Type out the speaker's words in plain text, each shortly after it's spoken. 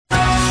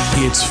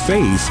It's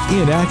faith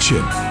in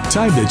action.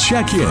 Time to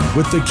check in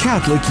with the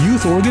Catholic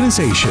Youth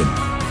Organization.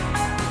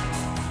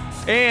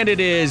 And it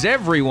is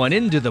everyone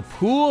into the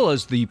pool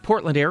as the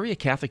Portland Area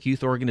Catholic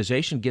Youth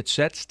Organization gets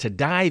set to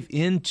dive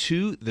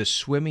into the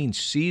swimming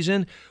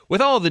season.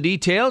 With all the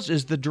details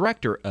is the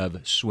Director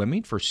of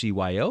Swimming for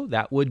CYO.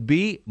 That would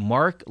be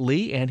Mark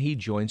Lee, and he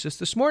joins us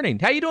this morning.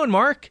 How you doing,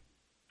 Mark?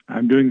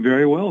 I'm doing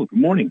very well. Good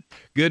morning.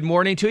 Good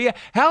morning to you.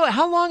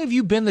 How long have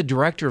you been the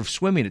Director of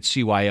Swimming at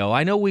CYO?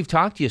 I know we've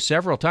talked to you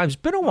several times.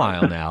 It's been a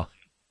while now.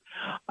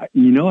 I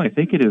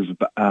think it is.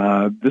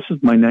 This is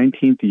my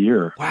 19th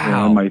year.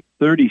 Wow. My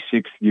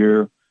 36th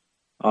year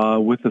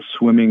with the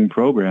swimming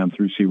program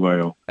through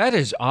CYO. That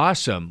is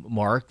awesome,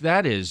 Mark.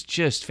 That is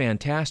just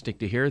fantastic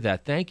to hear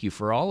that. Thank you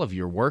for all of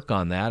your work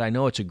on that. I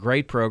know it's a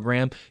great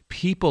program.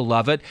 People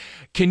love it.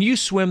 Can you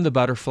swim the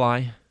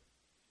butterfly?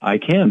 I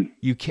can.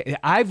 You can.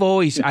 Not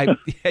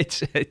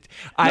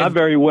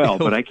very well,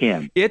 but I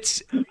can.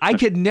 I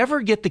could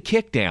never get the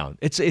kick down.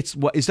 Is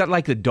that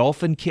like the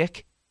dolphin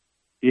kick?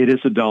 It is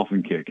a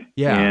dolphin kick.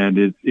 Yeah. And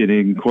it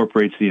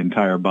incorporates the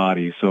entire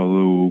body.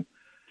 So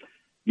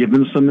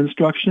given some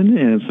instruction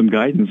and some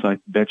guidance, I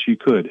bet you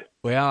could.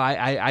 Well,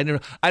 I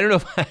don't know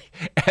if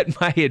at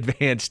my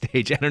advanced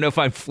age, I don't know if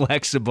I'm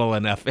flexible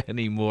enough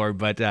anymore,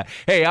 but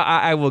hey,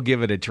 I will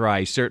give it a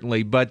try,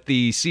 certainly. But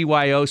the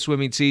CYO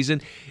swimming season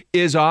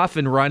is off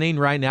and running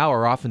right now,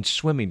 or off and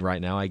swimming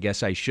right now, I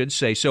guess I should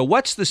say. So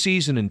what's the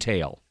season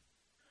entail?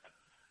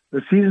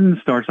 The season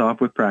starts off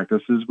with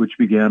practices, which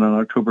began on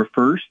October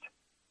 1st.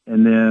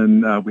 And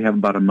then we have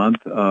about a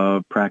month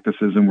of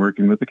practices and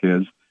working with the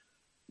kids.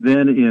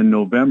 Then in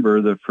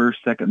November, the first,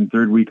 second, and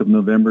third week of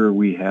November,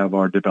 we have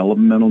our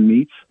developmental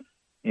meets.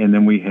 And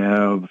then we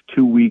have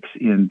 2 weeks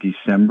in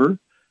December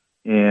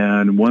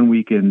and 1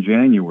 week in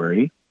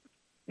January.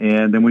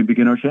 And then we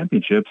begin our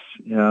championships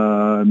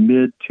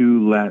mid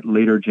to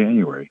later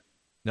January.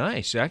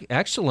 Nice.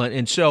 Excellent.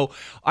 And so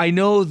I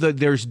know that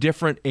there's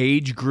different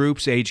age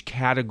groups, age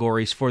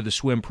categories for the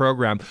swim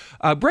program.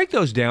 Break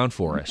those down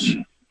for us.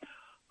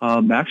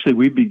 Actually,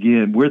 we're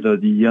the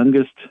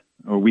youngest,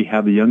 or we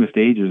have the youngest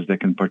ages that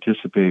can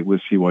participate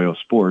with CYO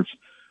sports.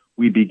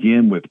 We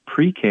begin with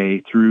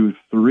pre-K through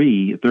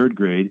third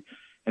grade,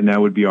 and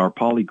that would be our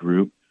poly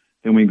group.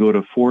 Then we go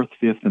to 4th,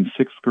 5th, and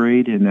 6th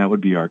grade, and that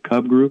would be our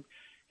cub group.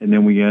 And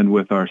then we end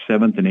with our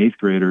 7th and 8th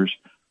graders,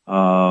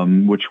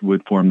 which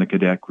would form the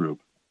cadet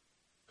group.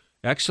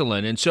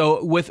 Excellent. And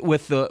so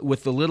with the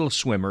little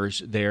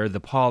swimmers there,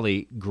 the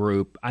poly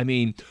group, I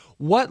mean,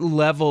 what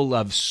level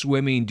of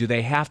swimming do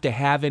they have to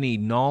have? Any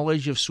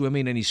knowledge of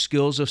swimming, any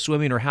skills of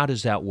swimming, or how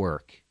does that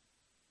work?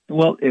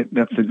 Well,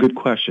 that's a good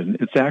question.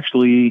 It's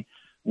actually,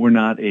 we're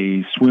not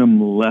a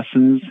swim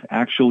lessons.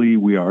 Actually,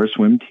 we are a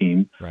swim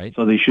team. Right.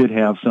 So they should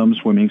have some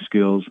swimming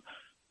skills.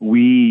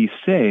 We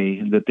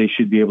say that they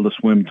should be able to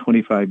swim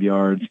 25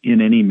 yards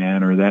in any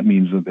manner. That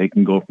means that they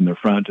can go from their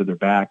front to their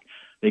back.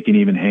 They can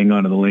even hang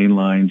on to the lane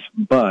lines.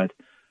 But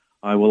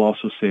I will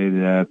also say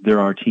that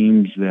there are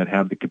teams that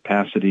have the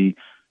capacity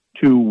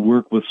to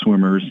work with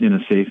swimmers in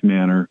a safe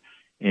manner.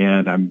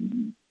 And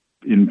I'm,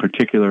 in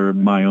particular,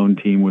 my own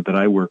team that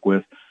I work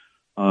with,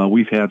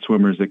 we've had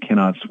swimmers that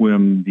cannot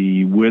swim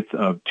the width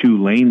of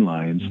 2 lane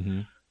lines.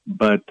 Mm-hmm.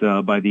 But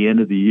by the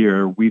end of the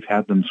year, we've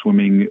had them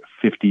swimming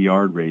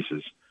 50-yard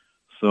races.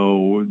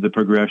 So the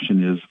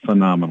progression is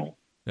phenomenal.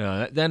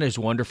 That is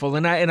wonderful.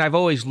 And I've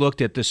always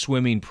looked at the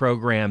swimming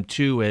program,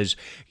 too, as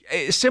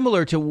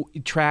similar to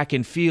track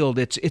and field.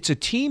 It's a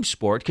team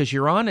sport because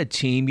you're on a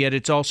team, yet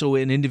it's also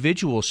an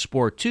individual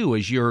sport, too,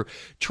 as you're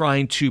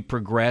trying to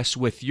progress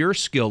with your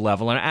skill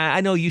level. And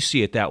I know you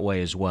see it that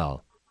way as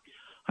well.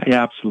 I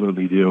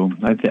absolutely do.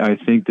 I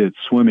think that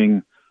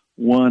swimming,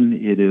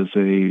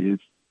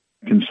 it's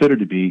considered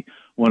to be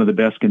one of the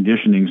best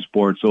conditioning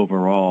sports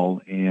overall.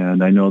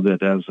 And I know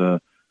that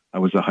I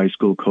was a high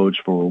school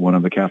coach for one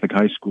of the Catholic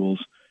high schools,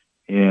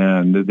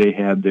 and they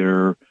had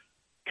their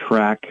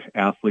track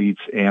athletes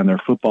and their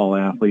football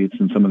athletes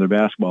and some of their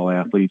basketball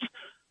athletes.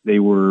 They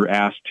were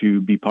asked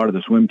to be part of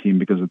the swim team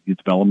because of the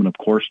development of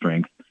core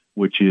strength,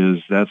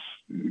 that's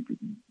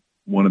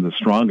one of the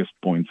strongest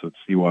points of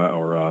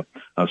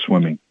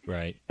swimming.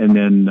 Right. And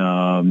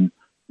then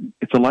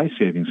it's a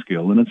life-saving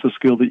skill, and it's a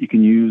skill that you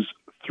can use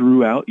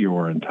throughout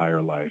your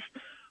entire life.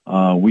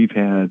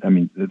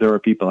 There are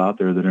people out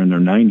there that are in their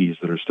 90s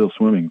that are still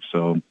swimming,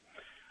 so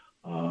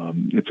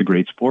it's a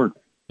great sport.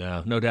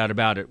 Yeah, no doubt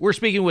about it. We're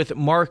speaking with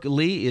Mark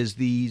Lee, is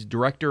the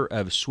Director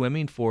of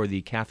Swimming for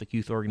the Catholic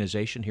Youth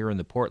Organization here in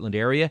the Portland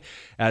area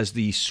as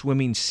the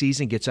swimming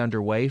season gets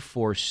underway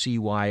for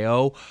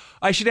CYO.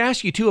 I should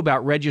ask you, too,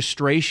 about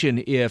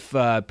registration if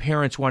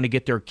parents want to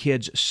get their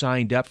kids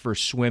signed up for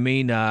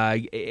swimming. I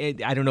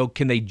don't know,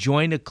 can they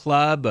join a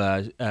club,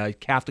 a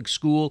Catholic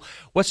school?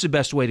 What's the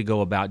best way to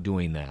go about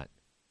doing that?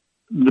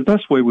 The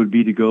best way would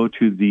be to go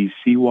to the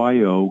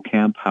CYO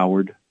Camp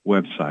Howard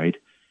website.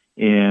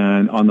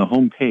 And on the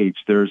home page,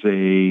 towards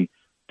the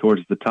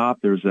top,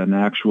 there's an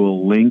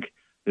actual link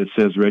that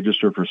says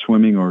register for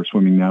swimming or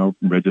swimming now,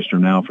 register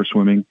now for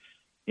swimming.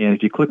 And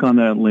if you click on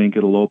that link,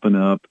 it'll open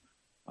up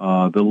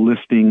the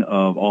listing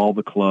of all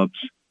the clubs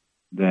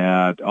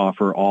that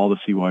offer all the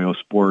CYO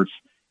sports,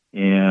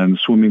 and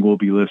swimming will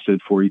be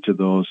listed for each of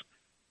those.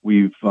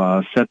 We've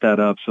set that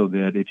up so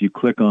that if you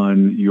click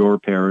on your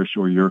parish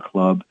or your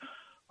club,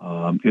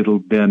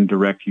 it'll then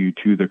direct you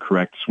to the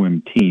correct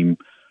swim team.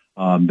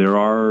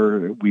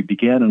 We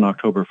began on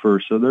October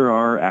 1st, so there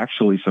are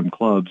actually some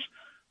clubs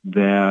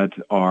that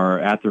are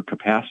at their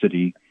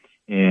capacity,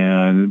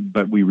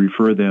 but we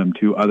refer them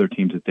to other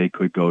teams that they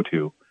could go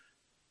to.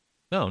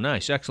 Oh,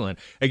 nice. Excellent.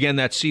 Again,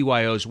 that's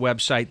CYO's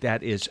website.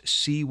 That is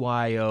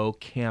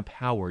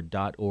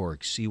cyocampHoward.org,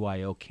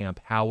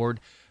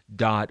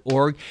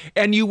 cyocampHoward.org.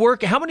 And you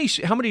work, how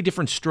many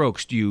different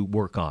strokes do you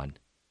work on?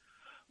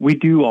 We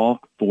do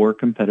all 4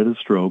 competitive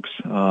strokes.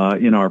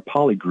 In our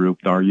poly group,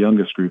 our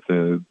youngest group,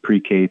 the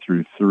pre-K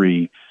through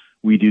 3,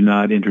 we do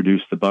not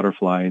introduce the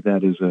butterfly.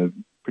 That is a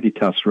pretty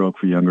tough stroke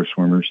for younger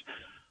swimmers,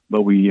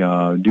 but we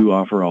do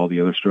offer all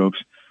the other strokes.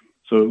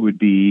 So it would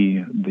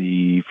be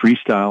the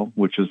freestyle,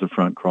 which is the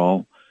front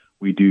crawl.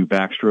 We do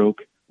backstroke,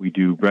 we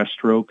do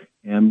breaststroke,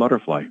 and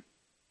butterfly.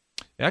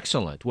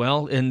 Excellent.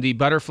 Well, and the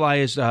butterfly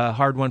is a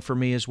hard one for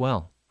me as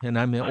well, and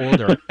I'm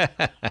older.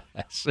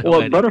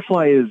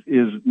 Butterfly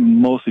is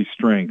mostly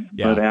strength,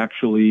 yeah. But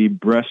actually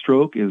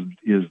breaststroke is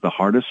the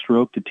hardest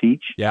stroke to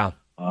teach. Yeah.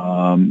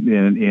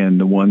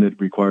 And the one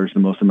that requires the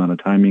most amount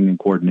of timing and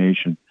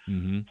coordination.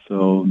 Mm-hmm.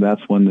 So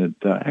that's one that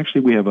actually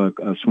we have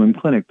a swim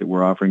clinic that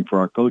we're offering for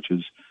our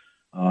coaches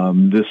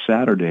this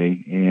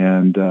Saturday,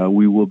 and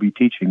we will be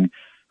teaching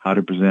how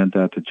to present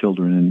that to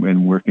children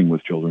and working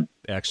with children.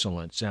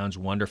 Excellent. Sounds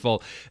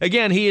wonderful.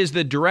 Again, he is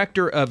the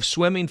director of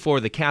swimming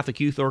for the Catholic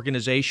Youth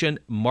Organization,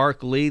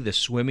 Mark Lee. The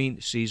swimming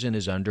season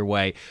is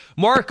underway.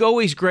 Mark,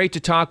 always great to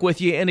talk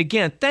with you. And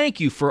again, thank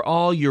you for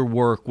all your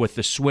work with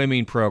the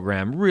swimming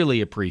program.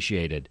 Really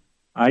appreciated.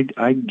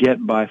 I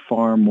get by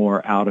far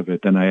more out of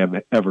it than I have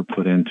ever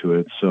put into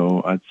it,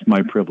 so it's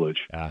my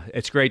privilege.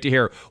 It's great to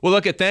hear. Well,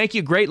 thank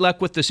you. Great luck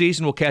with the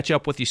season. We'll catch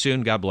up with you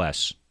soon. God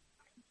bless.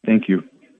 Thank you.